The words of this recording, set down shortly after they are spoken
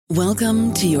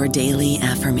Welcome to your daily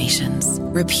affirmations.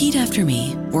 Repeat after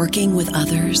me. Working with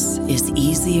others is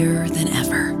easier than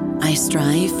ever. I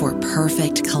strive for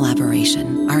perfect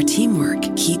collaboration. Our teamwork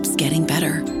keeps getting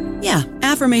better. Yeah,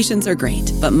 affirmations are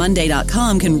great, but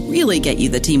Monday.com can really get you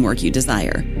the teamwork you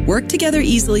desire. Work together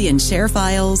easily and share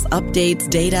files, updates,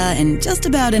 data, and just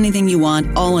about anything you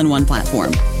want all in one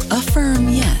platform. Affirm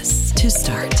yes to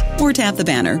start, or tap the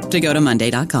banner to go to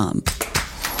Monday.com.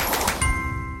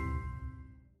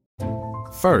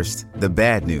 First, the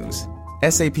bad news.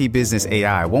 SAP Business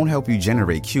AI won't help you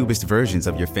generate cubist versions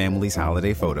of your family's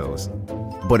holiday photos.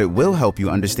 But it will help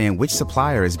you understand which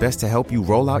supplier is best to help you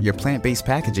roll out your plant-based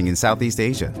packaging in Southeast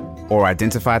Asia, or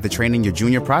identify the training your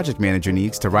junior project manager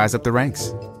needs to rise up the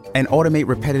ranks, and automate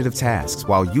repetitive tasks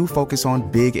while you focus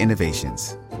on big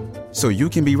innovations, so you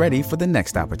can be ready for the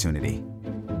next opportunity.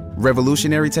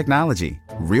 Revolutionary technology,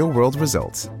 real-world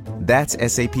results. That's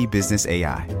SAP Business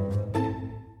AI.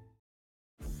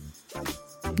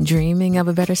 Dreaming of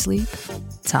a better sleep?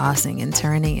 Tossing and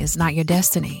turning is not your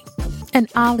destiny. And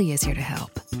Ollie is here to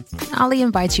help. Ollie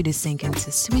invites you to sink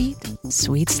into sweet,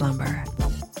 sweet slumber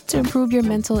to improve your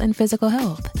mental and physical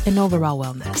health and overall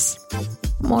wellness.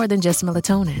 More than just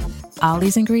melatonin,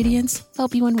 Ollie's ingredients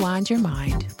help you unwind your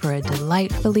mind for a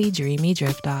delightfully dreamy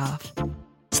drift off.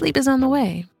 Sleep is on the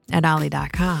way at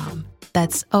Ollie.com.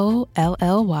 That's OLLY.com.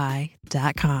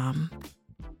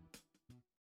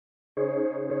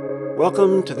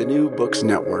 Welcome to the New Books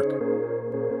Network.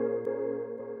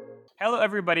 Hello,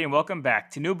 everybody, and welcome back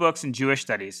to New Books in Jewish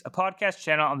Studies, a podcast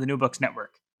channel on the New Books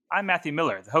Network. I'm Matthew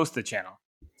Miller, the host of the channel.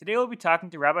 Today we'll be talking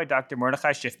to Rabbi Dr.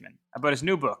 Mordechai Schiffman about his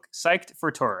new book, Psyched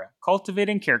for Torah,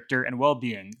 Cultivating Character and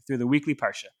Well-Being Through the Weekly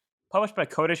Parsha, published by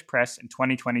Kodesh Press in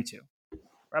 2022.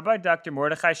 Rabbi Dr.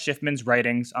 Mordechai Schiffman's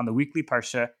writings on the weekly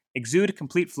Parsha exude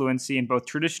complete fluency in both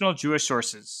traditional Jewish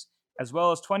sources, as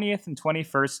well as 20th and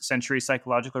 21st century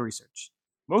psychological research.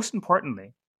 Most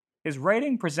importantly, his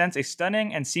writing presents a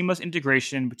stunning and seamless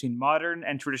integration between modern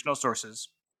and traditional sources,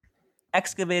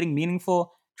 excavating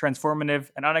meaningful,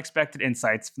 transformative, and unexpected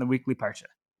insights from the weekly Parsha.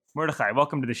 Mordechai,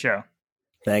 welcome to the show.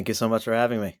 Thank you so much for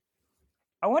having me.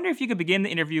 I wonder if you could begin the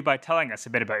interview by telling us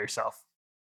a bit about yourself.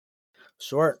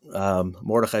 Sure.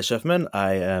 Mordechai Schiffman.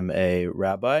 I am a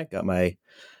rabbi, got my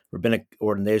rabbinic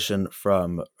ordination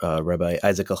from Rabbi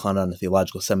Isaac Elchanan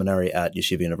Theological Seminary at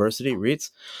Yeshiva University,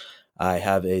 RIETS. I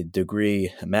have a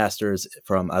degree, a master's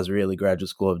from Azrieli Graduate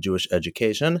School of Jewish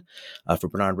Education, for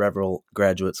Bernard Revel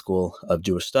Graduate School of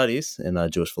Jewish Studies in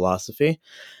Jewish philosophy,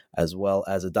 as well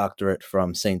as a doctorate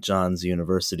from St. John's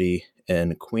University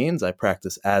in Queens. I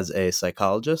practice as a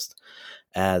psychologist,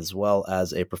 as well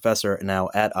as a professor now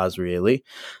at Azrieli.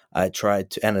 I tried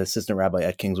to, and an assistant rabbi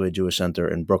at Kingsway Jewish Center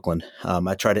in Brooklyn.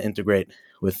 I try to integrate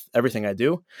with everything I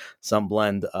do, some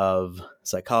blend of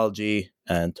psychology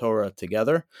and Torah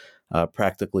together,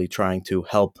 practically trying to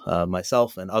help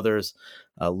myself and others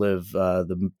live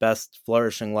the best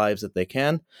flourishing lives that they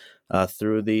can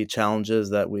through the challenges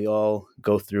that we all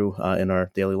go through in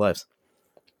our daily lives.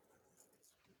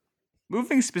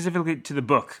 Moving specifically to the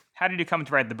book, how did you come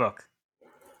to write the book?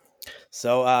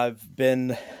 So I've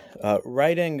been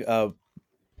writing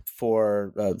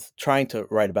for trying to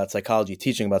write about psychology,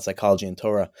 teaching about psychology and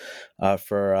Torah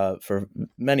for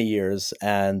many years,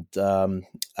 and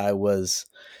I was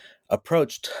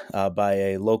approached by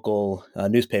a local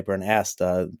newspaper and asked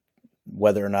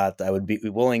whether or not I would be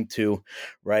willing to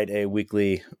write a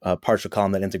weekly Parsha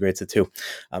column that integrates it too.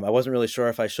 I wasn't really sure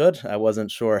if I should. I wasn't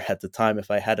sure at the time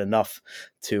if I had enough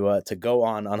to go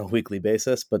on a weekly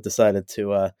basis, but decided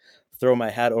to throw my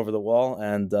hat over the wall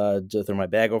and just throw my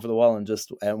bag over the wall and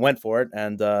went for it.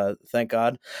 And thank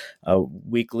God,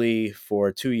 weekly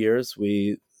for 2 years,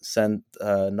 we sent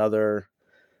another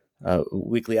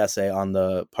weekly essay on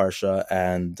the Parsha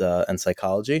and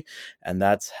psychology, and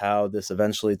that's how this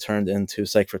eventually turned into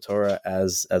Psyched for Torah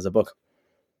as a book.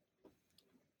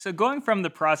 So going from the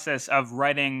process of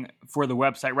writing for the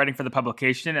website, writing for the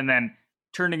publication, and then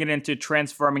turning it into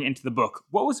transforming into the book,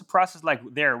 what was the process like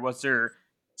there? Was there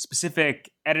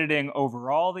specific editing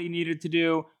overall that you needed to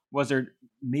do? Was there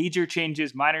major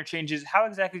changes, minor changes? How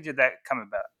exactly did that come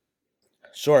about?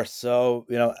 Sure. So,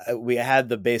 we had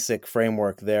the basic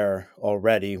framework there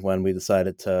already when we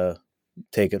decided to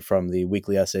take it from the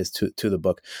weekly essays to the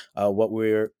book.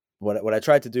 What I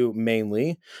tried to do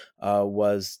mainly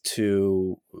was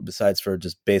to, besides for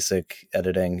just basic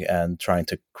editing and trying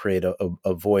to create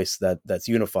a voice that's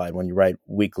unified when you write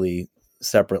weekly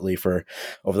separately for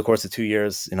over the course of 2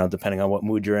 years, depending on what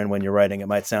mood you're in when you're writing, it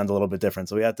might sound a little bit different.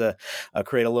 So we had to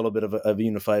create a little bit of a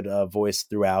unified voice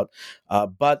throughout,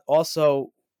 but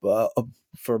also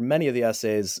for many of the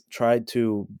essays, tried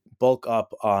to bulk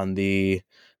up on the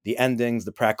endings,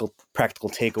 the practical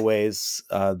takeaways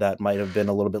that might have been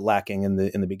a little bit lacking in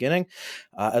the beginning,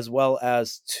 as well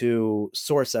as to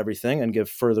source everything and give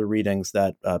further readings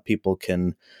that people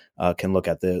can look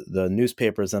at. The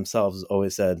newspapers themselves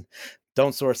always said,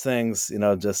 don't source things,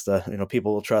 just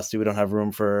people will trust you. We don't have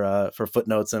room for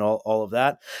footnotes and all of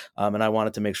that. And I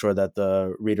wanted to make sure that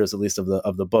the readers, at least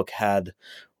of the book, had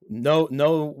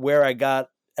know where I got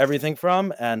everything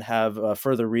from and have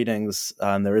further readings.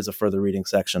 And there is a further reading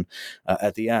section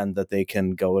at the end that they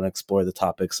can go and explore the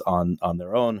topics on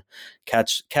their own,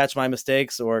 catch my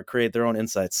mistakes or create their own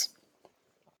insights.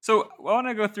 So I want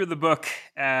to go through the book,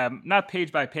 not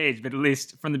page by page, but at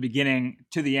least from the beginning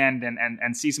to the end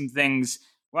and see some things.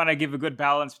 I want to give a good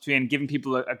balance between giving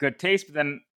people a good taste, but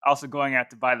then also going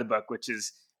out to buy the book, which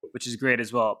is great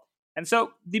as well. And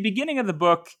so the beginning of the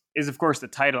book is, of course, the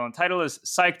title. And the title is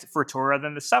Psyched for Torah.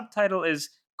 Then the subtitle is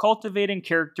Cultivating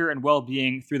Character and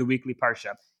Well-Being Through the Weekly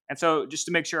Parsha. And so just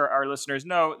to make sure our listeners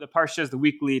know, the Parsha is the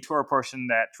weekly Torah portion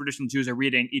that traditional Jews are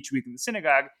reading each week in the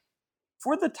synagogue.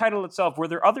 For the title itself, were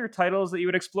there other titles that you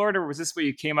had explored, or was this what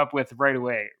you came up with right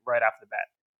away, right off the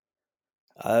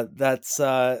bat?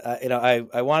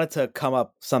 I wanted to come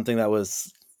up something that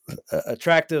was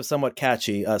attractive, somewhat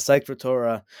catchy. Psyched for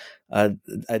Torah.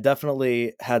 I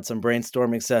definitely had some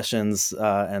brainstorming sessions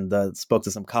and spoke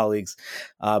to some colleagues,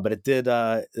 but it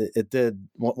did.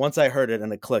 Once I heard it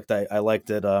and it clicked, I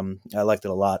liked it. I liked it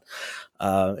a lot.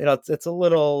 It's a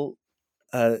little.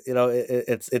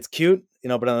 It's cute,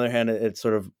 but on the other hand, it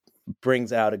sort of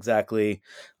brings out exactly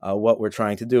what we're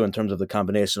trying to do in terms of the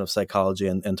combination of psychology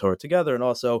and Torah together, and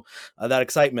also that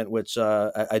excitement, which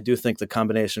I do think the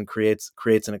combination creates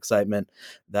an excitement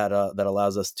that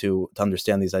allows us to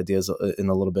understand these ideas in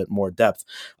a little bit more depth.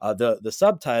 The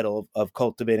subtitle of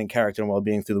Cultivating Character and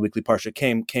Well-Being Through the Weekly Parsha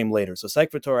came later. So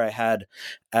Psyched for Torah I had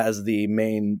as the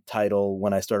main title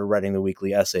when I started writing the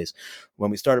weekly essays. When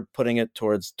we started putting it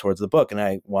towards the book, and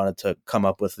I wanted to come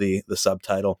up with the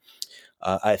subtitle,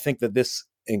 I think that this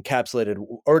encapsulated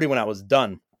already when I was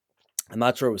done. I'm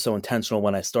not sure it was so intentional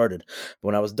when I started, but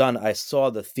when I was done, I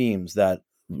saw the themes that,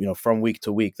 from week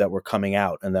to week that were coming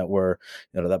out and that were,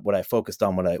 that what I focused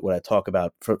on, what I talk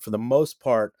about. For the most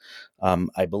part,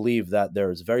 I believe that there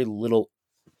is very little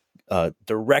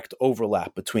direct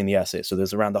overlap between the essays. So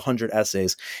there's around 100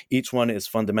 essays. Each one is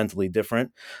fundamentally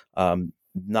different.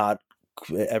 Not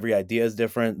every idea is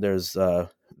different. There's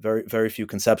very, very few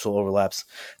conceptual overlaps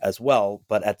as well.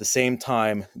 But at the same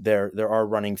time, there are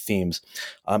running themes.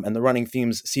 And the running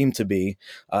themes seem to be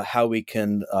how we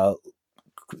can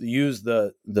use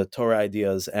the Torah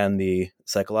ideas and the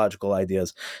psychological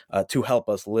ideas to help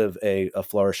us live a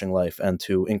flourishing life and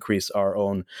to increase our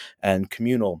own and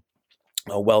communal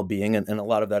well-being, and a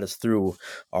lot of that is through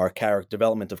our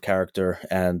development of character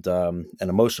and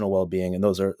emotional well-being, and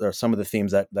those are some of the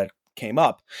themes that came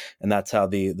up, and that's how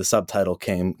the subtitle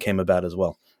came about as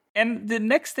well. And the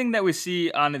next thing that we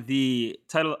see on the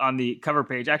title, on the cover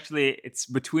page, actually it's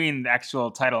between the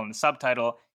actual title and the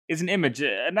subtitle, is an image,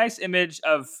 a nice image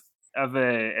of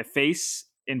a face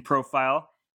in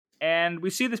profile, and we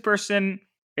see this person.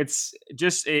 It's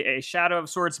just a shadow of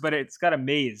sorts, but it's got a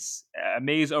maze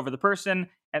over the person.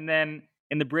 And then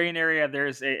in the brain area,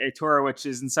 there's a Torah, which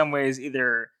is in some ways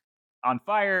either on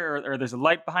fire or there's a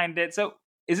light behind it. So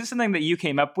is this something that you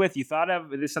came up with, you thought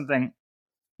of? Is this something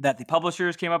that the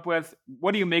publishers came up with?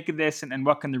 What do you make of this, and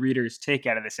what can the readers take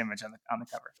out of this image on the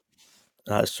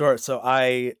cover? Sure. So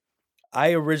I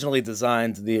originally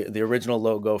designed the original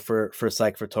logo for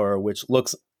Psyched for Torah, which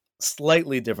looks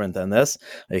slightly different than this.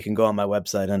 You can go on my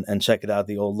website and check it out.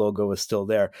 The old logo is still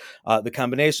there. The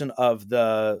combination of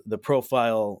the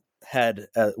profile head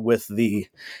with the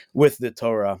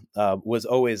Torah was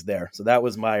always there. So that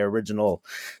was my original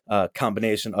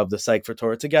combination of the Psyched for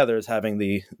Torah together, is having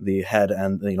the head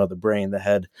and the brain, the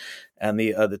head and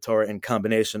the Torah in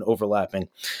combination overlapping.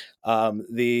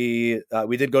 We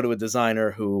did go to a designer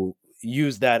who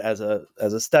used that as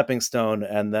a stepping stone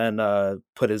and then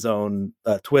put his own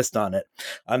twist on it,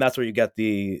 and that's where you get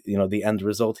the end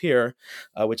result here,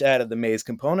 which added the maze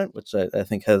component, which I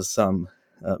think has some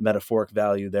metaphoric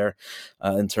value there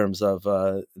in terms of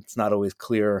it's not always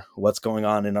clear what's going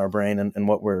on in our brain and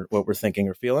what we're thinking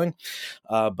or feeling,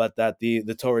 but that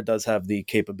the Torah does have the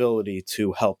capability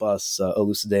to help us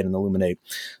elucidate and illuminate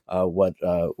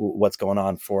what's going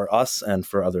on for us and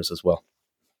for others as well.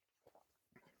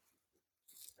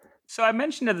 So I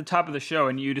mentioned at the top of the show,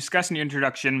 and you discussed in your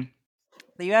introduction,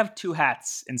 that you have two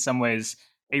hats in some ways.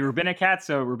 A rabbinic hat,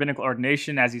 so rabbinical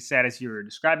ordination, as you said, as you were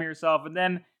describing yourself, and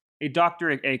then a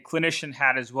doctor, a clinician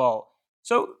hat as well.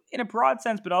 So, in a broad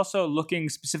sense, but also looking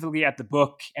specifically at the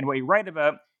book and what you write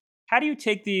about, how do you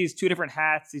take these two different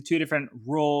hats, these two different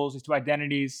roles, these two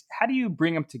identities? How do you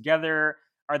bring them together?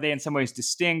 Are they in some ways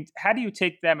distinct? How do you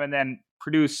take them and then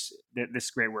produce this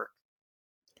great work?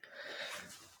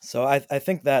 So I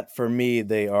think that for me,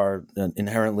 they are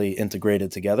inherently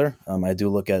integrated together. I do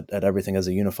look at everything as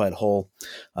a unified whole,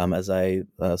 as I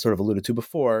sort of alluded to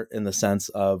before, in the sense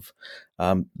of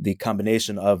the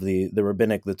combination of the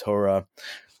rabbinic, the Torah,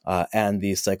 and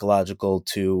the psychological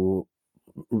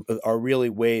are really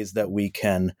ways that we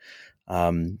can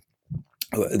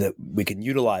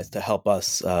utilize to help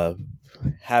us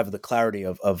have the clarity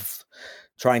of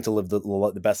trying to live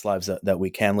the best lives that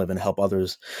we can live and help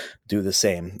others do the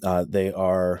same. They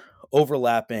are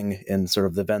overlapping in sort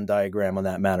of the Venn diagram on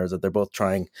that matters, that they're both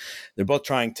trying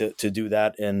to do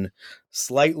that in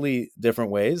slightly different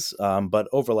ways, but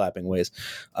overlapping ways.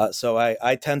 So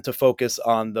I tend to focus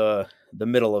on the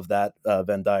middle of that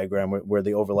Venn diagram where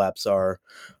the overlaps are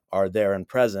there and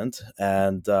present,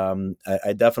 and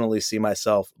I definitely see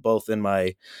myself both in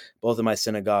my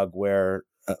synagogue, where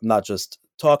not just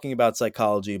talking about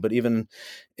psychology, but even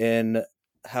in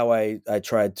how I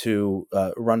tried to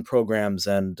run programs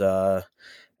and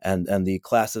the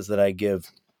classes that I give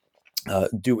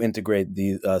do integrate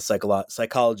the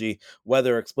psychology,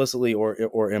 whether explicitly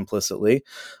or implicitly.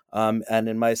 And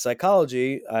in my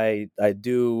psychology, I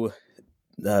do.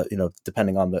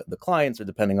 Depending on the clients or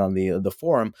depending on the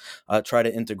forum, try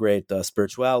to integrate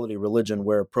spirituality, religion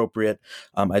where appropriate.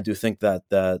 I do think that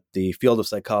the field of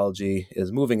psychology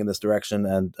is moving in this direction,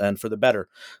 and for the better.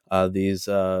 These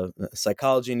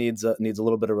psychology needs a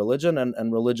little bit of religion,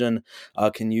 and religion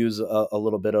can use a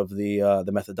little bit of the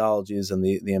methodologies and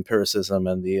the empiricism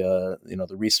and the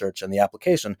research and the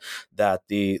application that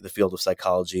the field of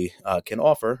psychology can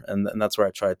offer, and that's where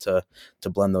I try to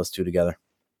blend those two together.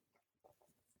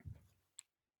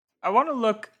 I want to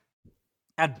look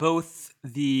at both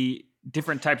the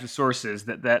different types of sources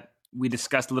that we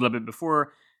discussed a little bit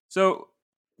before. So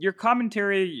your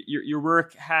commentary, your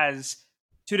work has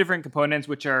two different components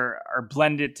which are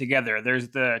blended together. There's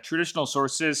the traditional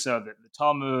sources, so the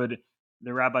Talmud,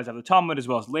 the rabbis of the Talmud, as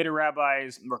well as later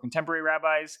rabbis, more contemporary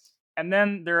rabbis. And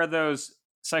then there are those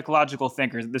psychological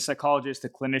thinkers, the psychologists, the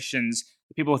clinicians,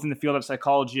 the people within the field of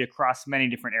psychology across many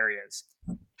different areas.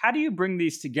 How do you bring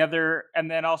these together? And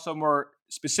then also more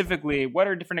specifically, what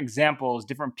are different examples,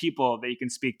 different people that you can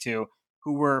speak to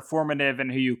who were formative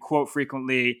and who you quote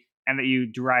frequently and that you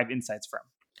derive insights from?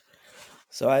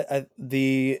 So I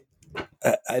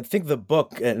think the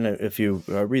book, and if you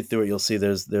read through it, you'll see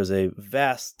there's a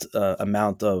vast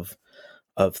amount of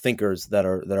thinkers that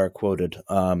are quoted,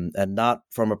 and not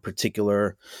from a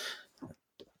particular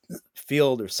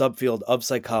field or subfield of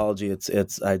psychology.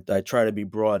 I try to be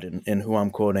broad in who I'm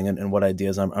quoting and what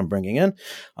ideas I'm bringing in,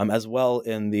 as well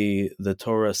in the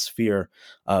Torah sphere.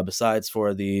 Besides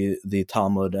for the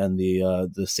Talmud and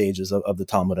the sages of the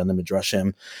Talmud and the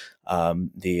Midrashim,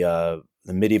 the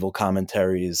medieval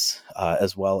commentaries,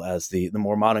 as well as the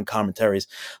more modern commentaries.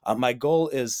 My goal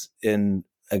is,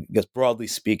 I guess broadly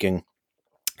speaking,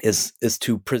 is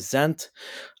to present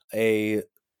a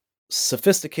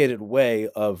sophisticated way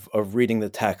of reading the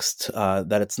text,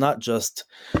 that it's not just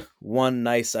one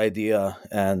nice idea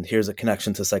and here's a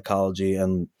connection to psychology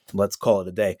and let's call it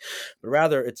a day, but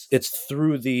rather it's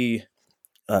through the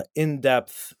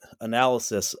in-depth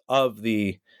analysis of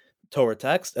the Torah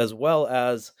text, as well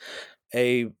as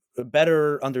a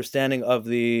better understanding of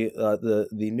the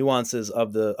nuances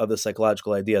of the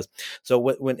psychological ideas. So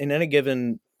when in any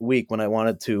given week, when I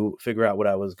wanted to figure out what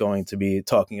I was going to be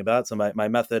talking about, so my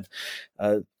method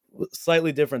was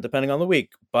slightly different depending on the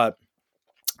week, but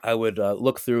I would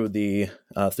look through the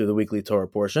weekly Torah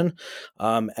portion,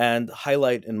 and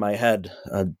highlight in my head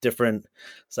different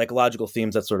psychological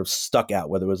themes that sort of stuck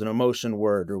out, whether it was an emotion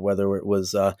word or whether it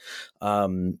was a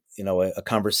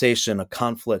conversation, a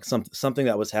conflict, something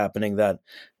that was happening that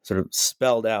sort of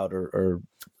spelled out or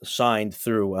shined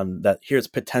through on that here's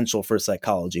potential for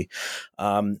psychology.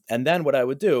 And then what I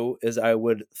would do is I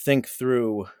would think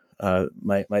through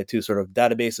my two sort of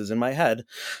databases in my head,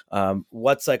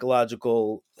 what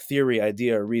psychological theory,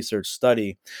 idea, research,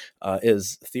 study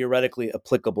is theoretically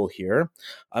applicable here,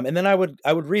 and then I would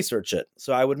research it.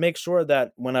 So I would make sure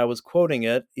that when I was quoting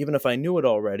it, even if I knew it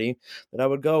already, that I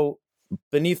would go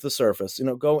beneath the surface,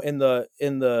 go in the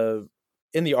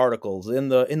articles, in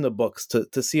the books,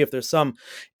 to see if there's some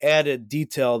added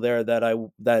detail there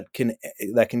that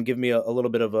can give me a little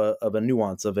bit of a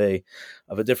nuance of a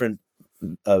different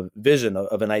a vision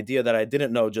of an idea that I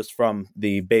didn't know just from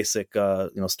the basic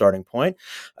starting point.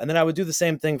 And then I would do the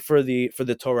same thing for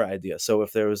the Torah idea. So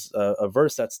if there was a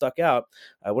verse that stuck out,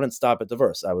 I wouldn't stop at the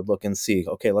verse. I would look and see,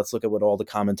 okay, let's look at what all the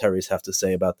commentaries have to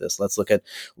say about this. Let's look at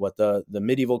what the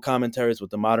medieval commentaries,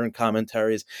 what the modern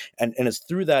commentaries, and it's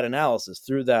through that analysis,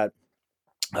 through the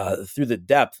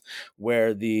depth,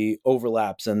 where the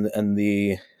overlaps and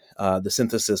the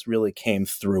synthesis really came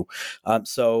through.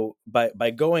 So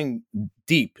by going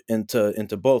deep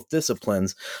into both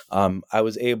disciplines, I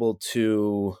was able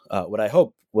to what I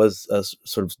hope was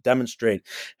sort of demonstrate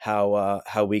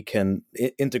how we can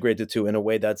integrate the two in a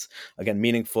way that's, again,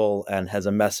 meaningful and has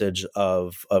a message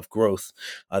of growth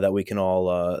that we can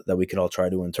all try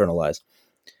to internalize.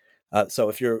 So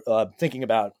if you're thinking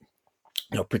about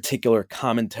particular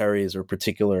commentaries or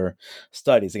particular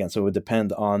studies, again, so it would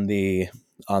depend on the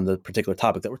particular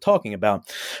topic that we're talking about,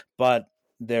 but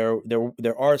there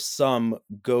are some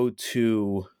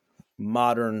go-to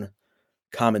modern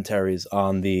commentaries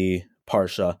on the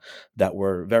Parsha that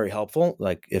were very helpful.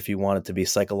 Like if you wanted to be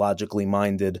psychologically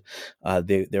minded,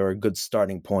 they're a good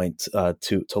starting point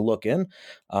to look in,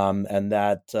 and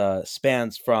that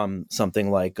spans from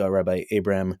something like Rabbi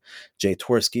Abraham J.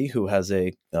 Twersky, who has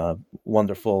a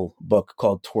wonderful book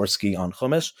called Twersky on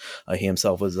Chumash. He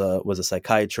himself was a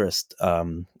psychiatrist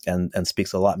and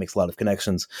makes a lot of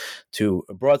connections to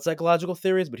broad psychological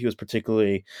theories, but he was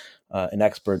particularly an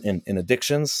expert in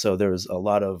addictions. So there's a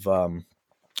lot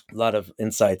of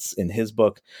insights in his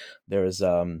book. There's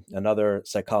another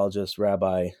psychologist,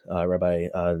 Rabbi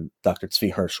Dr.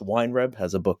 Tzvi Hirsch Weinreb,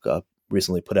 has a book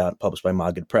recently published by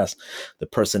Maggid Press, The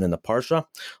Person in the Parsha,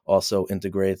 also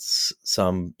integrates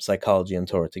some psychology and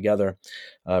Torah together.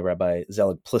 Rabbi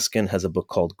Zelig Pliskin has a book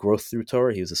called Growth Through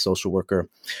Torah. He's a social worker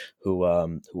who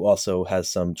also has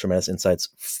some tremendous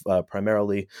insights,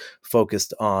 primarily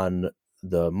focused on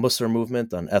the Musar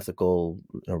movement, on ethical,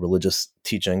 religious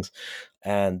teachings,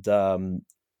 and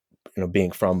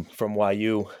being from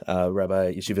YU,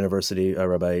 Rabbi Yeshiva University,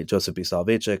 Rabbi Joseph B.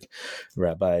 Soloveitchik,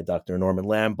 Rabbi Dr. Norman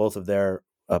Lamb, both of their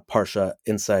Parsha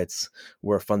insights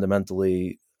were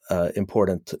fundamentally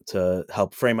important to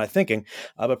help frame my thinking,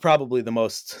 but probably the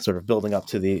most sort of building up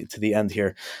to the end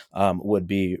here would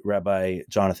be Rabbi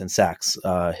Jonathan Sachs.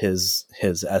 His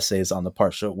essays on the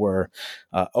Parsha were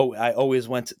I always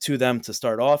went to them to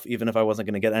start off, even if I wasn't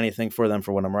going to get anything for them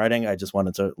for what I'm writing. I just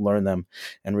wanted to learn them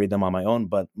and read them on my own.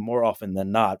 But more often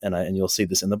than not, and you'll see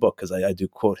this in the book because I do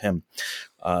quote him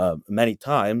many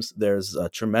times, there's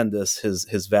tremendous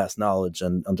his vast knowledge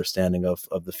and understanding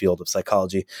of the field of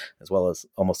psychology, as well as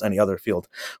almost any other field,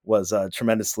 was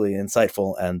tremendously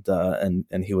insightful,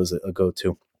 and he was a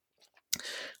go-to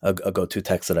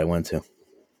text that I went to.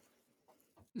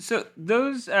 So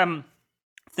those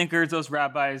thinkers, those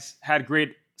rabbis, had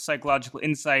great psychological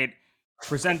insight,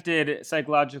 presented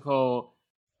psychological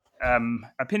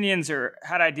opinions, or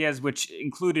had ideas which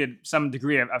included some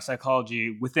degree of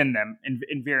psychology within them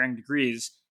in varying degrees.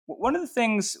 One of the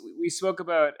things we spoke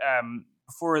about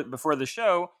before the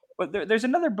show, but there's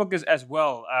another book as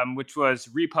well, which was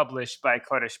republished by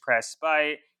Kodesh Press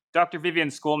by Dr. Vivian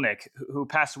Skolnick, who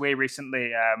passed away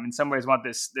recently. In some ways, I want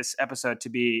this episode to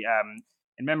be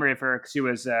in memory of her, because she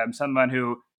was someone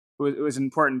who was an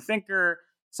important thinker,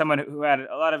 someone who had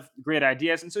a lot of great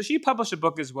ideas. And so she published a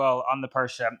book as well on the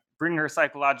Parsha, bringing her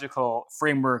psychological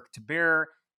framework to bear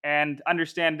and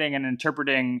understanding and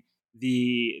interpreting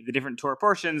the different Torah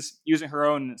portions using her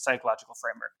own psychological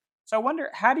framework. So I wonder,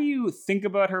 how do you think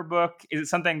about her book? Is it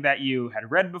something that you had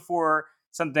read before,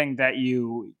 something that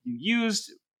you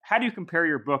used? How do you compare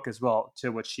your book as well to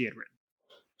what she had written?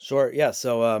 Sure. Yeah.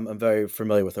 So I'm very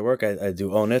familiar with her work. I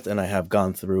do own it, and I have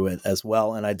gone through it as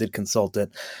well. And I did consult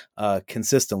it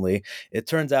consistently. It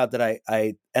turns out that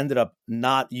I ended up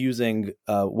not using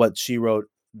what she wrote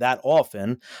that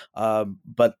often,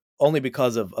 but only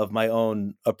because of my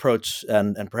own approach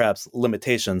and perhaps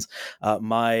limitations.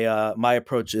 My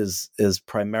approach is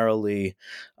primarily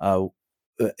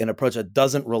an approach that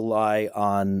doesn't rely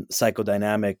on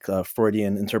psychodynamic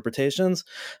Freudian interpretations,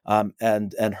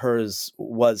 and hers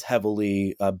was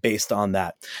heavily based on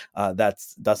that. That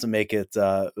doesn't make it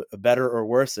better or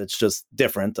worse. It's just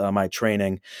different. My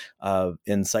training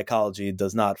in psychology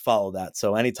does not follow that.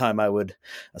 So anytime I would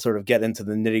sort of get into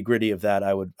the nitty gritty of that,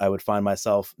 I would find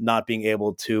myself not being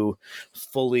able to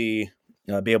fully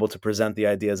be able to present the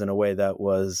ideas in a way that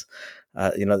was,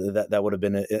 that would have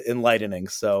been enlightening.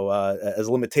 So as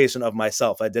a limitation of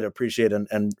myself, I did appreciate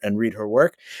and read her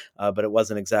work, but it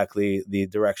wasn't exactly the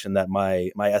direction that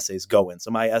my essays go in. So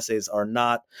my essays are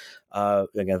not,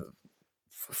 again,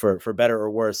 for better or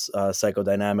worse,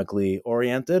 psychodynamically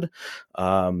oriented.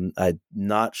 I'm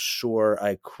not sure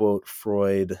I quote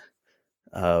Freud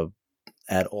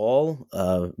at all.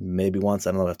 Maybe once.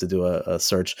 I don't know. I have to do a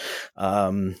search.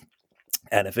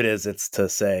 And if it is, it's to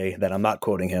say that I'm not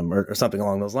quoting him or something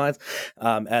along those lines.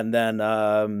 And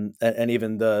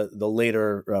even the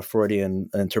later Freudian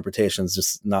interpretations,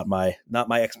 just not my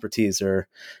expertise or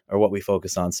what we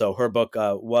focus on. So her book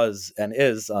was and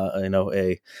is,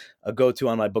 a go-to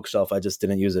on my bookshelf. I just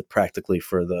didn't use it practically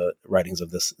for the writings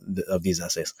of these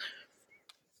essays.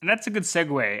 And that's a good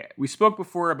segue. We spoke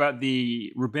before about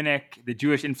the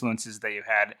Jewish influences that you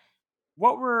had.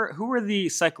 Who were the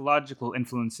psychological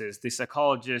influences, the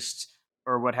psychologists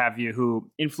or what have you,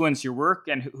 who influenced your work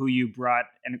and who you brought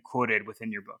and quoted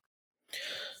within your book?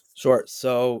 Sure.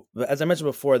 So, as I mentioned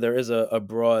before, there is a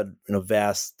broad,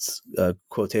 vast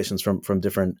quotations from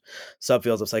different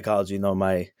subfields of psychology.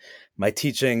 My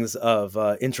teachings of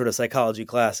intro to psychology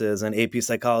classes and AP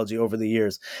psychology over the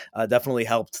years definitely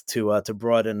helped to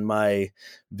broaden my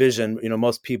vision.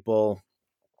 Most people,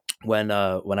 when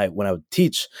I would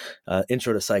teach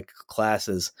intro to psych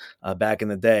classes back in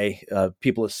the day,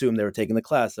 people assumed they were taking the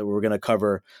class that we were going to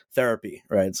cover therapy,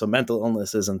 right? So mental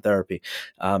illnesses and therapy,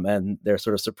 and they're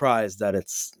sort of surprised that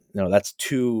it's that's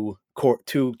two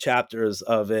chapters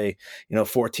of a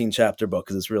 14 chapter book,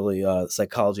 because it's really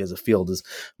psychology as a field is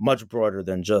much broader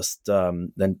than just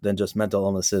mental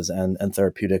illnesses and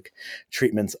therapeutic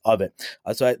treatments of it.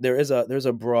 So there's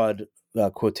a broad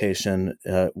quotation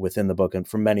within the book and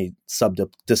from many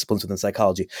sub-disciplines within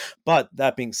psychology. But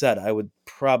that being said, I would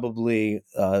probably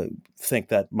think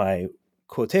that my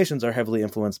quotations are heavily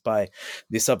influenced by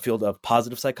the subfield of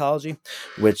positive psychology,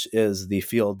 which is the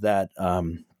field that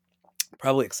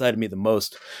probably excited me the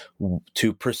most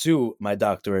to pursue my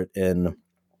doctorate in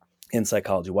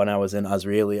psychology when I was in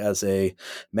Azrieli as a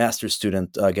master's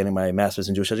student, getting my master's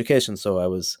in Jewish education. So I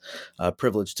was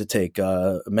privileged to take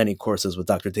many courses with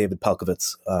Dr. David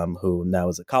Pelkovitz, who now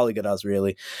is a colleague at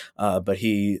Azrieli. But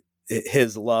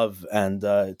his love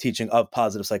and teaching of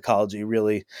positive psychology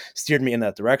really steered me in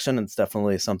that direction. And it's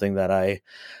definitely something that I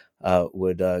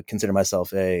would consider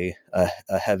myself a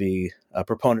heavy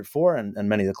proponent for. And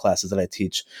many of the classes that I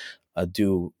teach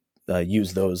do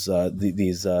use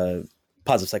these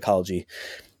positive psychology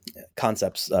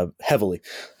concepts heavily.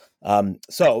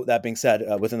 So that being said,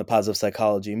 within the positive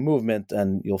psychology movement,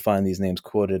 and you'll find these names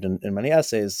quoted in many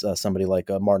essays, somebody like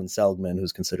Martin Seligman,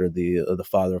 who's considered the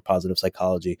father of positive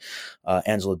psychology,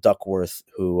 Angela Duckworth,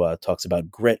 who talks about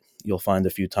grit, you'll find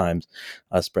a few times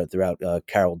spread throughout.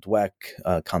 Carol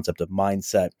Dweck, concept of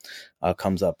mindset,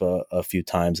 comes up a few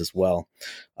times as well.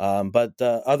 But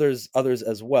others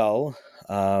as well,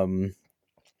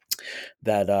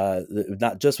 that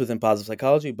not just within positive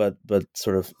psychology, but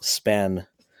sort of span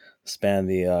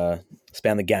the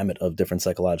gamut of different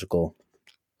psychological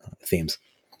themes.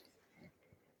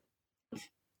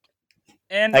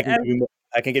 And I can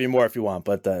give you more if you want,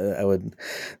 but I would.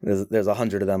 There's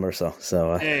 100 of them or so.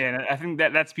 So yeah, I think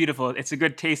that's beautiful. It's a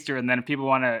good taster, and then if people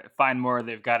want to find more,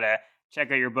 they've got to check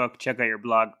out your book, check out your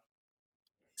blog.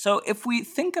 So if we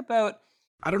think about,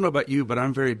 I don't know about you, but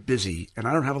I'm very busy and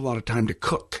I don't have a lot of time to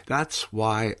cook. That's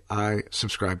why I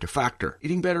subscribe to Factor.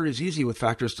 Eating better is easy with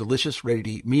Factor's delicious,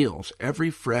 ready-to-eat meals. Every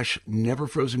fresh, never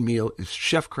frozen meal is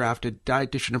chef-crafted,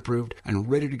 dietitian approved, and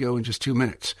ready to go in just 2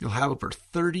 minutes. You'll have over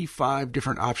 35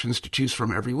 different options to choose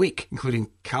from every week,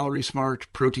 including Calorie Smart,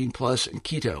 Protein Plus, and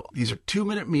Keto. These are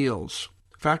 2-minute meals.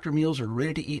 Factor meals are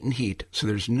ready to eat and heat, so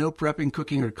there's no prepping,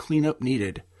 cooking, or cleanup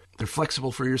needed. They're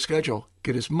flexible for your schedule.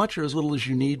 Get as much or as little as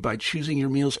you need by choosing your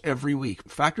meals every week.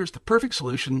 Factor is the perfect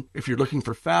solution if you're looking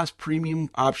for fast, premium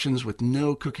options with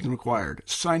no cooking required.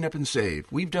 Sign up and save.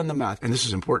 We've done the math, and this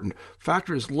is important.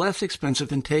 Factor is less expensive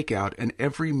than takeout, and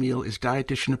every meal is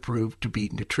dietitian approved to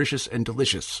be nutritious and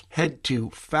delicious. Head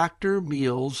to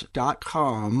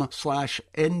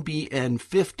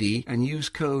factormeals.com/NBN50 and use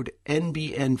code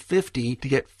NBN50 to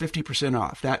get 50%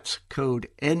 off. That's code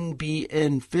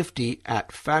NBN50 at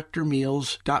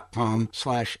factormeals.com/NBN50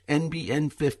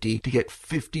 to get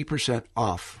 50%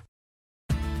 off.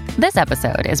 This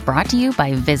episode is brought to you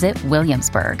by Visit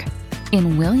Williamsburg.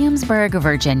 In Williamsburg,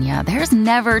 Virginia, there's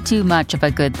never too much of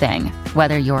a good thing.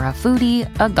 Whether you're a foodie,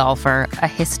 a golfer, a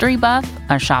history buff,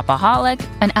 a shopaholic,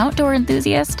 an outdoor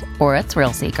enthusiast, or a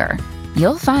thrill seeker,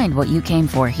 you'll find what you came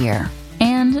for here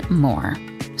and more.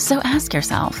 So ask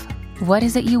yourself, what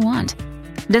is it you want?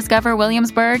 Discover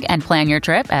Williamsburg and plan your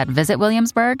trip at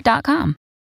visitwilliamsburg.com.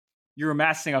 You're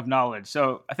amassing of knowledge.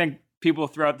 So I think people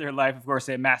throughout their life, of course,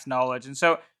 they amass knowledge. And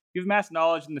so you've amassed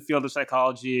knowledge in the field of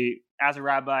psychology as a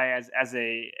rabbi, as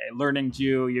a learning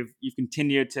Jew, you've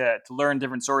continued to learn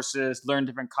different sources, learn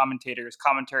different commentaries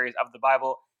of the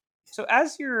Bible. So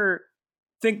as you're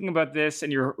thinking about this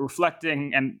and you're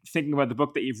reflecting and thinking about the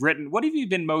book that you've written, what have you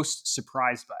been most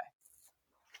surprised by?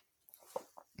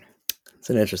 It's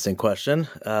an interesting question.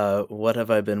 What have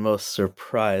I been most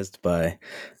surprised by?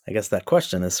 I guess that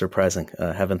question is surprising.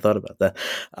 I haven't thought about that.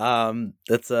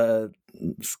 It's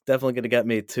definitely going to get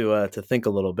me to think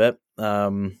a little bit.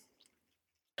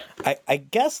 I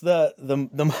guess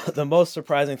the most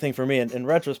surprising thing for me, in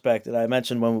retrospect, that I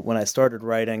mentioned when I started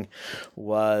writing,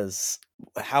 was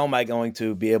how am I going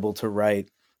to be able to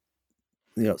write,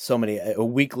 so many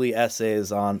weekly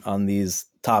essays on these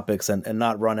topics and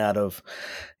not run out of,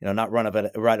 not run out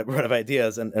of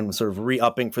ideas and sort of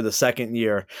re-upping for the second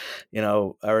year. I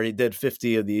already did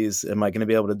 50 of these. Am I going to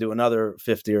be able to do another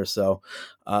 50 or so?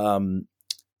 And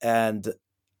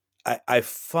I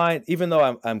find, even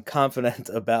though I'm confident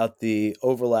about the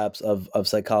overlaps of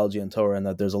psychology and Torah, and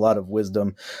that there's a lot of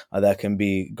wisdom that can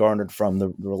be garnered from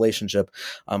the relationship,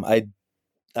 I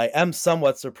am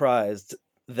somewhat surprised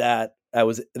that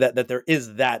that there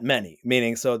is that many,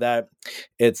 meaning so that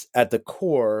it's at the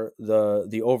core,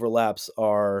 the overlaps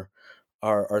are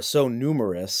so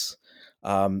numerous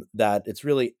that it's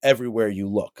really everywhere you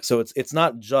look. So it's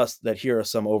not just that here are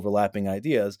some overlapping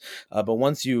ideas, but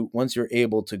once you're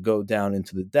able to go down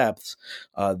into the depths,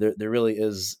 there really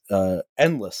is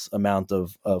endless amount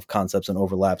of concepts and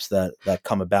overlaps that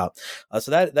come about.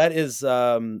 So that is,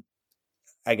 I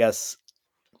guess,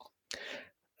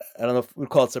 I don't know if we'd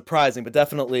call it surprising, but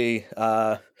definitely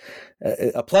a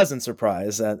pleasant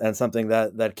surprise and something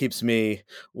that keeps me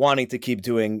wanting to keep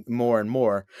doing more and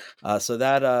more. So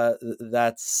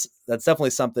that's definitely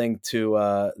something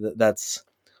that's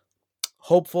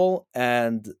hopeful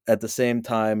and at the same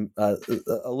time a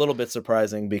little bit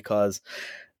surprising, because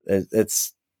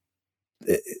there's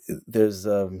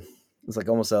like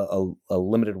almost a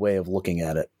limited way of looking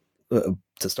at it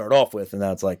to start off with, and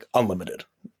now it's like unlimited.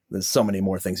 There's so many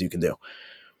more things you can do.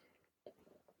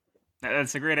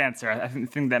 That's a great answer. I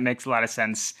think that makes a lot of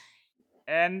sense.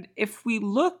 And if we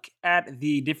look at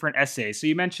the different essays, so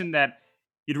you mentioned that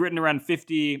you'd written around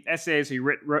 50 essays, so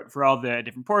you wrote for all the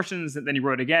different portions, and then you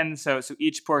wrote again. So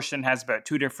each portion has about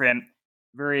two different,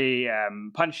 very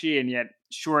punchy and yet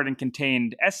short and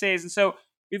contained essays. And so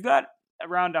we've got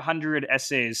around 100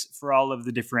 essays for all of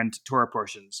the different Torah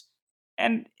portions.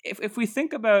 And if we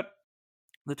think about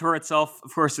the Torah itself,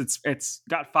 of course, it's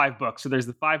got 5 books. So there's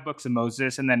the 5 books of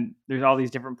Moses, and then there's all these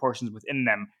different portions within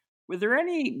them. Were there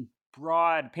any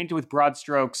painted with broad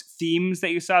strokes, themes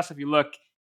that you saw? So if you look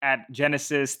at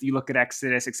Genesis, you look at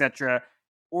Exodus, etc.,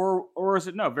 or is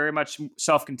it very much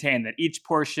self-contained, that each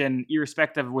portion,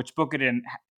 irrespective of which book it in,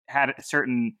 had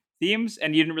certain themes,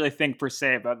 and you didn't really think per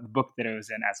se about the book that it was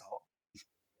in as a whole?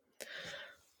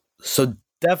 So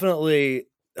definitely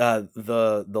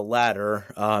the latter,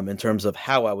 in terms of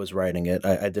how I was writing it.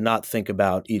 I did not think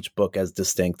about each book as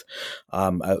distinct.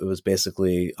 It was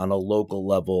basically on a local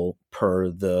level per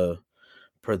the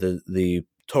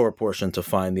Torah portion to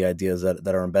find the ideas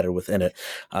that are embedded within it.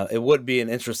 It would be an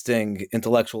interesting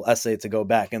intellectual essay to go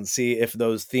back and see if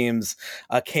those themes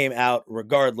came out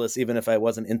regardless, even if I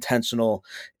wasn't intentional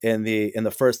in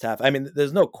the first half. I mean,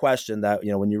 there's no question that,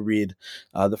 when you read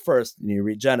the first and you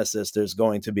read Genesis, there's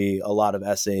going to be a lot of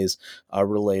essays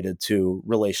related to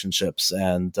relationships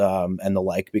and the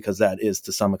like, because that is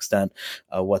to some extent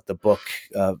what the book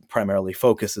primarily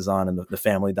focuses on, and the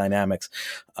family dynamics.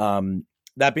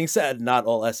 That being said, not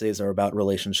all essays are about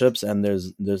relationships, and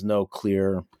there's no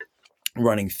clear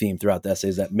running theme throughout the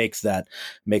essays that makes that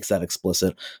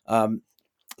explicit.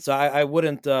 So I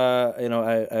wouldn't,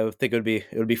 I think it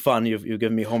would be fun. You've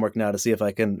given me homework now to see if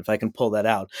I can pull that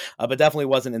out. But definitely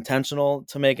wasn't intentional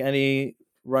to make any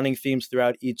running themes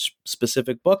throughout each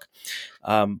specific book.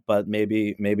 But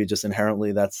maybe just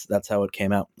inherently that's how it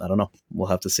came out. I don't know. We'll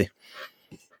have to see.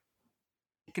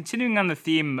 Continuing on the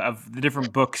theme of the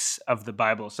different books of the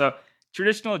Bible. So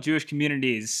traditional Jewish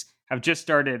communities have just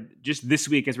this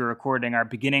week as we're recording, are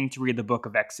beginning to read the book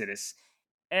of Exodus.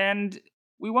 And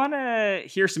we want to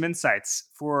hear some insights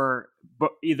for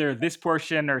either this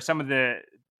portion or some of the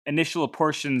initial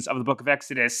portions of the book of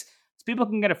Exodus, so people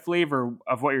can get a flavor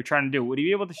of what you're trying to do. Would you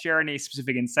be able to share any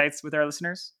specific insights with our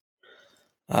listeners?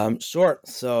 Sure.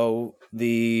 So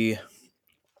the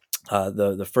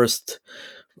first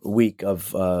week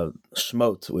of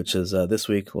Shemot, which is this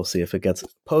week. We'll see if it gets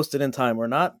posted in time or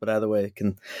not. But either way,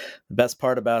 the best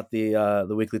part about the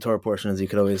weekly Torah portion is you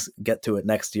could always get to it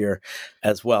next year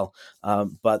as well.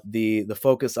 But the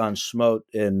focus on Shemot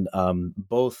in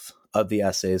both of the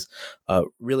essays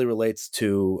really relates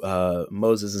to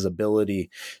Moses' ability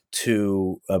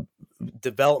to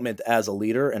development as a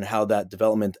leader, and how that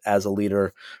development as a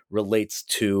leader relates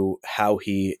to how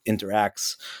he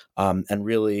interacts and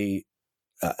really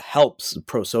helps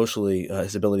pro-socially,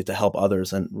 his ability to help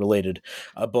others, and related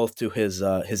both to his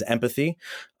empathy.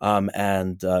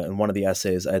 And in one of the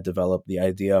essays, I developed the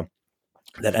idea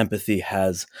that empathy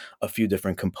has a few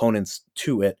different components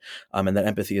to it, and that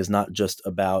empathy is not just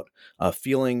about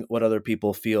feeling what other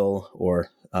people feel,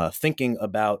 or thinking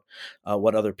about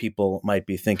what other people might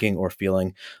be thinking or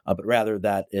feeling, but rather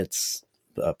that it's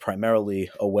primarily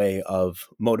a way of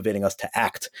motivating us to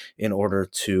act in order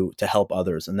to help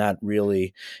others. And that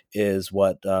really is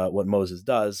what Moses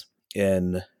does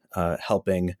in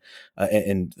helping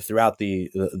in throughout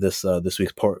this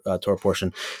week's Torah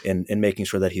portion, in making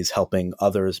sure that he's helping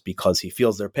others because he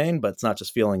feels their pain, but it's not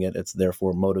just feeling it; it's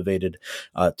therefore motivated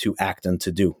to act and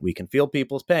to do. We can feel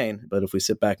people's pain, but if we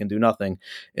sit back and do nothing,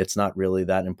 it's not really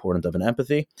that important of an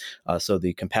empathy. So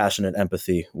the compassionate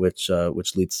empathy, which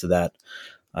leads to that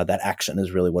action,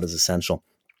 is really what is essential.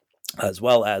 As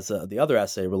well as the other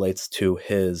essay relates to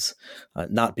his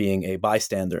not being a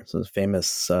bystander. So, a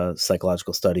famous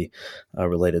psychological study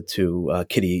related to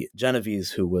Kitty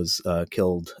Genovese, who was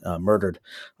killed, murdered,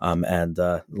 and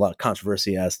a lot of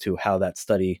controversy as to how that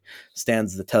study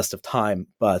stands the test of time.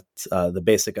 But the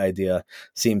basic idea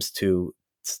seems to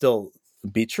still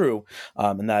be true,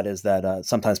 and that is that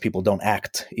sometimes people don't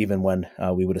act even when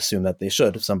we would assume that they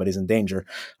should. If somebody's in danger,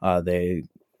 they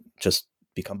just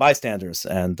become bystanders.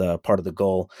 And part of the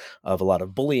goal of a lot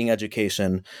of bullying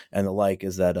education and the like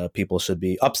is that people should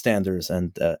be upstanders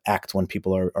and act when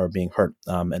people are being hurt.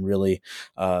 And really,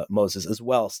 Moses as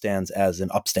well stands as an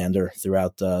upstander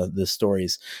throughout the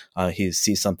stories. He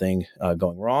sees something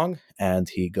going wrong, and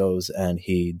he goes and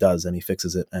he does, and he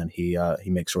fixes it, and he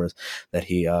makes sure that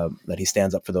he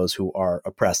stands up for those who are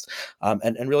oppressed.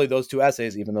 And really, those two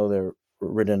essays, even though they're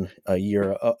written a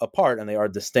year apart and they are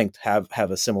distinct, have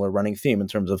a similar running theme in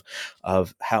terms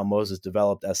of how Moses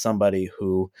developed as somebody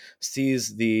who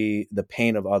sees the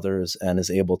pain of others and is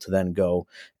able to then go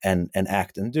and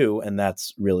act and do, and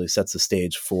that's really sets the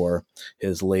stage for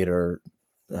his later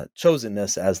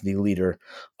chosenness as the leader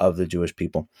of the Jewish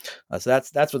people. So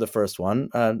that's for the first one.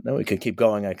 Then we could keep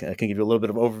going. I can give you a little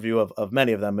bit of overview of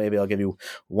many of them. Maybe I'll give you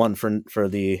one for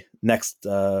the next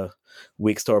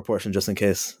week's Torah portion, just in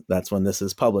case that's when this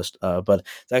is published. But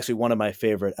it's actually one of my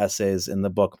favorite essays in the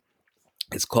book.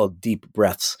 It's called Deep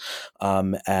Breaths,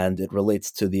 and it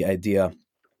relates to the idea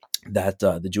that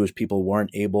the Jewish people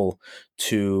weren't able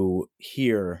to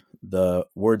hear the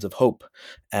words of hope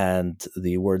and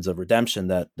the words of redemption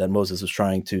that Moses was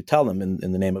trying to tell them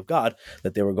in the name of God,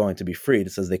 that they were going to be freed.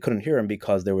 It says they couldn't hear him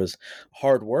because there was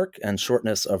hard work and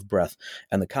shortness of breath.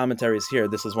 And the commentaries here,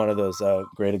 this is one of those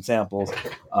great examples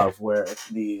of where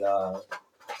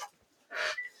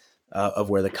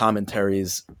the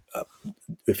commentaries,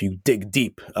 if you dig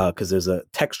deep, because there's a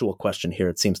textual question here,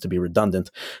 it seems to be redundant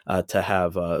to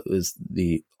have is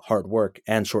the hard work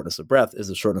and shortness of breath. Is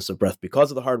the shortness of breath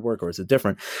because of the hard work, or is it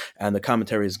different? And the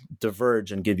commentaries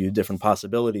diverge and give you different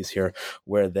possibilities here,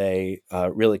 where they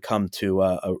really come to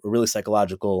a really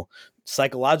psychologically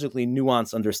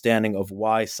nuanced understanding of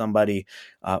why somebody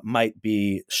might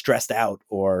be stressed out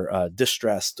or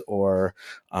distressed or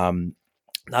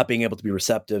not being able to be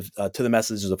receptive to the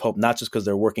messages of hope, not just because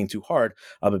they're working too hard,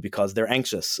 but because they're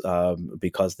anxious,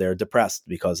 because they're depressed,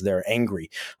 because they're angry,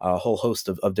 a whole host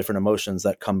of different emotions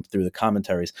that come through the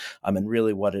commentaries. And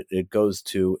really what it goes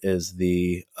to is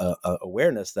the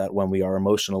awareness that when we are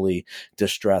emotionally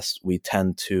distressed, we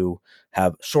tend to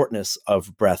have shortness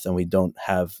of breath, and we don't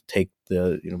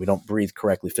we don't breathe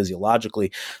correctly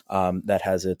physiologically. That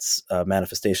has its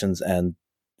manifestations and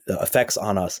effects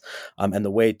on us, and the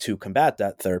way to combat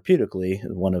that therapeutically,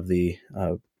 one of the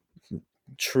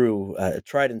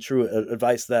tried and true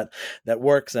advice that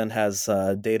works and has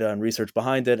data and research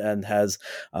behind it, and has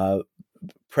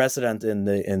precedent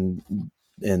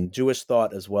in Jewish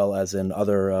thought as well as in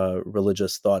other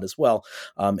religious thought as well,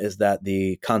 is that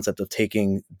the concept of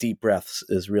taking deep breaths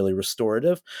is really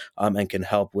restorative and can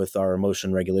help with our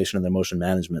emotion regulation and emotion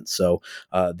management. So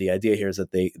the idea here is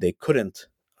that they couldn't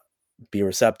be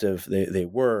receptive. They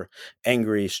were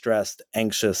angry, stressed,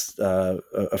 anxious,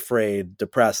 afraid,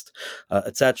 depressed,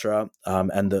 etc.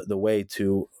 And the way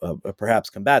to perhaps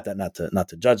combat that, not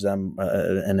to judge them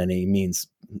in any means,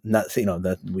 not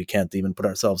that we can't even put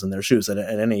ourselves in their shoes at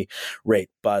any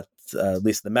rate, but at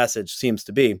least the message seems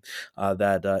to be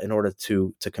that in order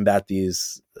to combat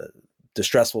these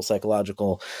distressful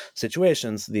psychological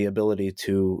situations, the ability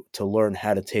to learn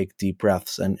how to take deep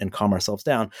breaths and calm ourselves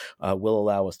down will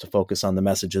allow us to focus on the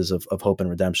messages of hope and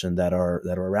redemption that are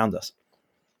around us.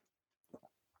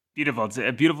 Beautiful. It's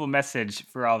a beautiful message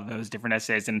for all of those different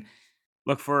essays, and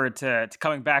look forward to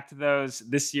coming back to those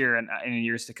this year and in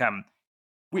years to come.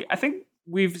 I think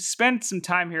we've spent some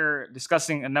time here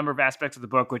discussing a number of aspects of the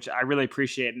book, which I really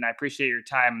appreciate, and I appreciate your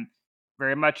time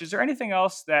very much. Is there anything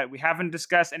else that we haven't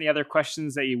discussed? Any other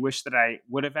questions that you wish that I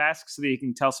would have asked, so that you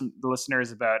can tell the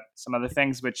listeners about some other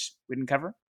things which we didn't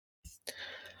cover?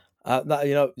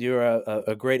 You're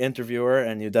a great interviewer,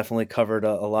 and you definitely covered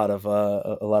a lot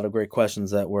of great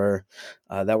questions that were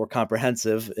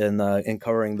comprehensive in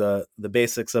covering the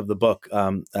basics of the book.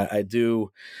 I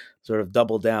do sort of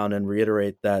double down and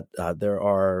reiterate that there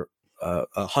are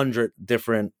 100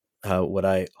 different what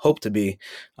I hope to be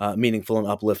meaningful and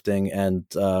uplifting and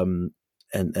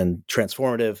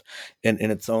transformative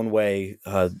in its own way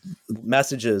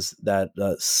messages that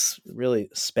really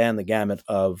span the gamut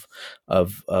of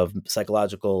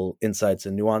psychological insights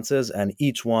and nuances, and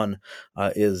each one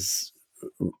is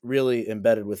really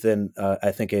embedded within I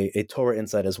think a Torah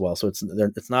insight as well. So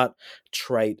it's not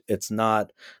trite. It's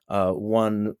not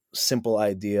one simple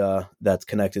idea that's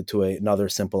connected to another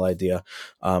simple idea.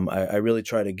 I really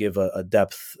try to give a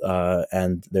depth,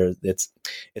 and it's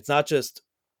not just.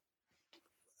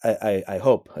 I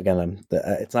hope, again,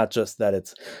 it's not just that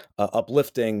it's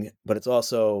uplifting, but it's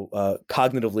also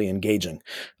cognitively engaging.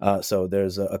 So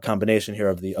there's a combination here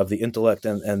of the intellect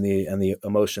and the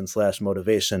emotion /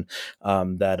 motivation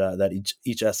that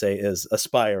each essay is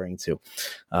aspiring to.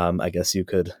 I guess you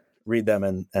could read them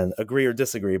and agree or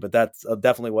disagree, but that's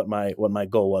definitely what my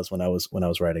goal was when I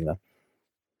was writing them.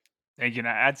 Thank you.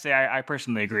 I'd say I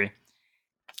personally agree.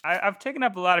 I've taken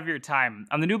up a lot of your time.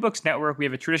 On the New Books Network, we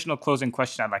have a traditional closing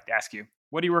question I'd like to ask you.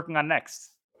 What are you working on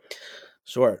next?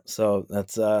 Sure. So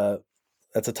that's a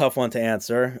tough one to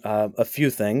answer. A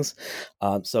few things.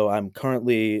 So I'm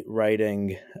currently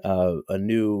writing a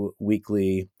new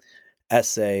weekly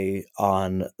essay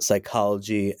on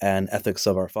psychology and ethics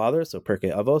of our fathers, so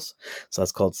Pirkei Avos. So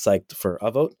that's called Psyched for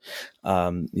Avot.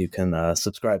 You can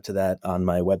subscribe to that on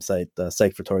my website,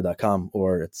 psychedfortorah.com,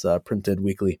 or it's printed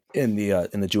weekly in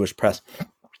the Jewish press.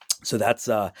 So that's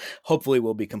hopefully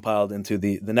will be compiled into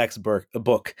the next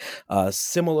book.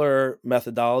 Similar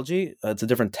methodology. It's a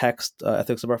different text,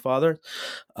 Ethics of Our Father,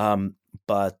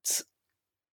 but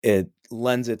it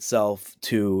lends itself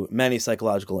to many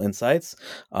psychological insights,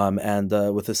 and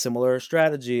with a similar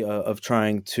strategy of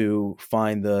trying to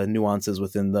find the nuances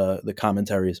within the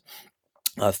commentaries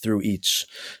through each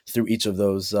of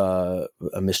those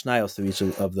mishnayos, through each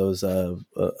of those of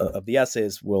the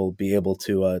essays, we'll be able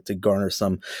to garner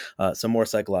some more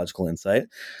psychological insight.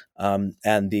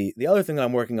 And the other thing that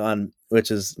I'm working on,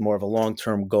 which is more of a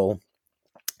long-term goal,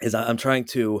 is I'm trying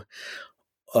to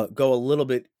go a little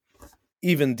bit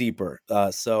even deeper.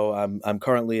 So I'm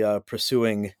currently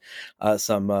pursuing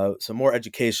some more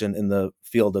education in the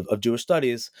field of Jewish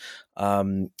studies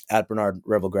at Bernard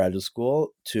Revel Graduate School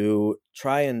to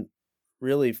try and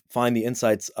really find the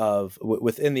insights of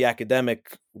within the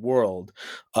academic world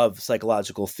of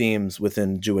psychological themes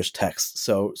within Jewish texts.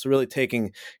 So really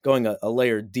going a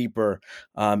layer deeper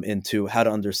into how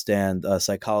to understand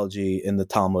psychology in the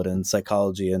Talmud, and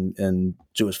psychology in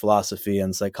Jewish philosophy,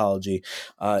 and psychology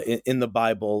in the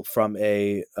Bible from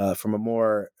a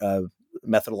more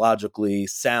methodologically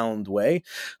sound way.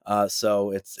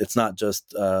 So it's not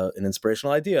just an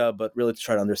inspirational idea, but really to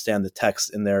try to understand the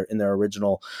text in their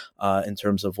original, in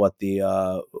terms of what the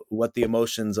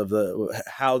emotions of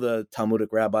how the Talmudic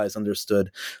rabbis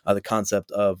understood the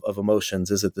concept of emotions.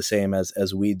 Is it the same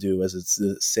as we do? Is it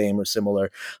the same or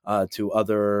similar to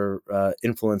other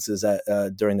influences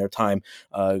during their time,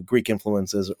 Greek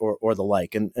influences or the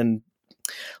like? And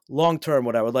long term,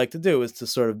 what I would like to do is to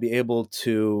sort of be able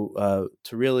to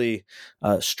really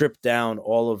strip down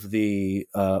all of the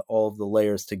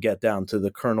layers to get down to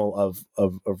the kernel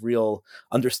of real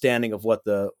understanding of what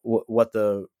the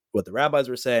rabbis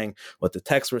were saying, what the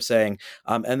texts were saying,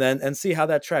 and see how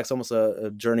that tracks, almost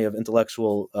a journey of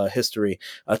intellectual history,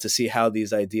 to see how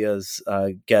these ideas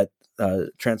get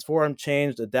transformed,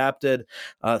 changed, adapted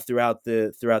throughout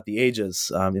the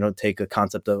ages. Take a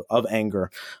concept of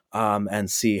anger and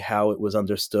see how it was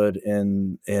understood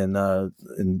in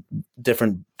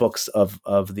different books of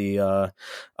Tanakh,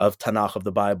 of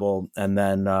the Bible, and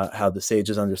then how the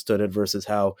sages understood it versus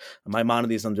how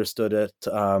Maimonides understood it.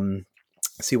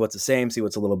 see what's the same, see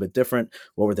what's a little bit different.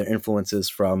 What were their influences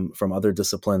from other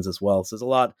disciplines as well? So there's a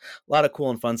lot of cool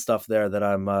and fun stuff there that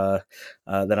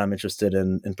I'm interested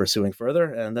in pursuing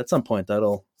further. And at some point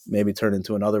that'll maybe turn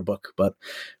into another book, but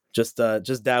just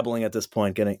dabbling at this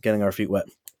point, getting our feet wet.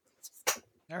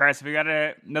 All right, so we got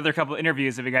another couple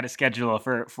interviews that we got to schedule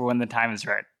for when the time is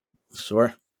right.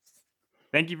 Sure.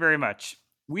 Thank you very much.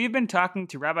 We've been talking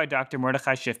to Rabbi Dr.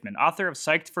 Mordechai Shiffman, author of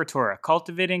Psyched for Torah,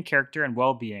 Cultivating Character and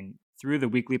Well-Being Through the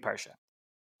Weekly Parsha,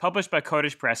 published by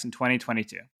Kodesh Press in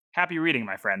 2022. Happy reading,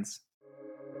 my friends.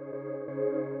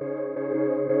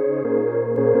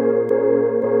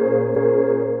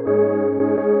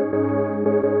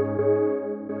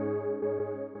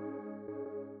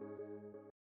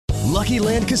 Lucky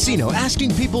Land Casino,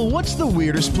 asking people, what's the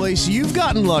weirdest place you've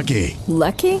gotten lucky?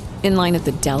 Lucky? In line at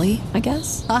the deli, I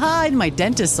guess? Aha, in my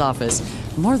dentist's office.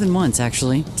 More than once,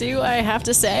 actually. Do I have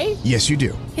to say? Yes, you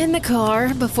do. In the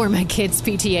car before my kids'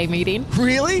 PTA meeting.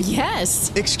 Really?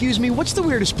 Yes. Excuse me, what's the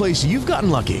weirdest place you've gotten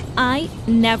lucky? I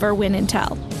never win and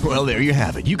tell. Well, there you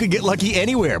have it. You can get lucky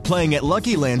anywhere, playing at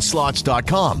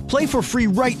LuckyLandSlots.com. Play for free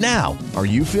right now. Are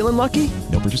you feeling lucky?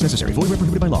 No purchase necessary. Void where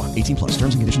prohibited by law. 18+.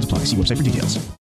 Terms and conditions apply. See website for details.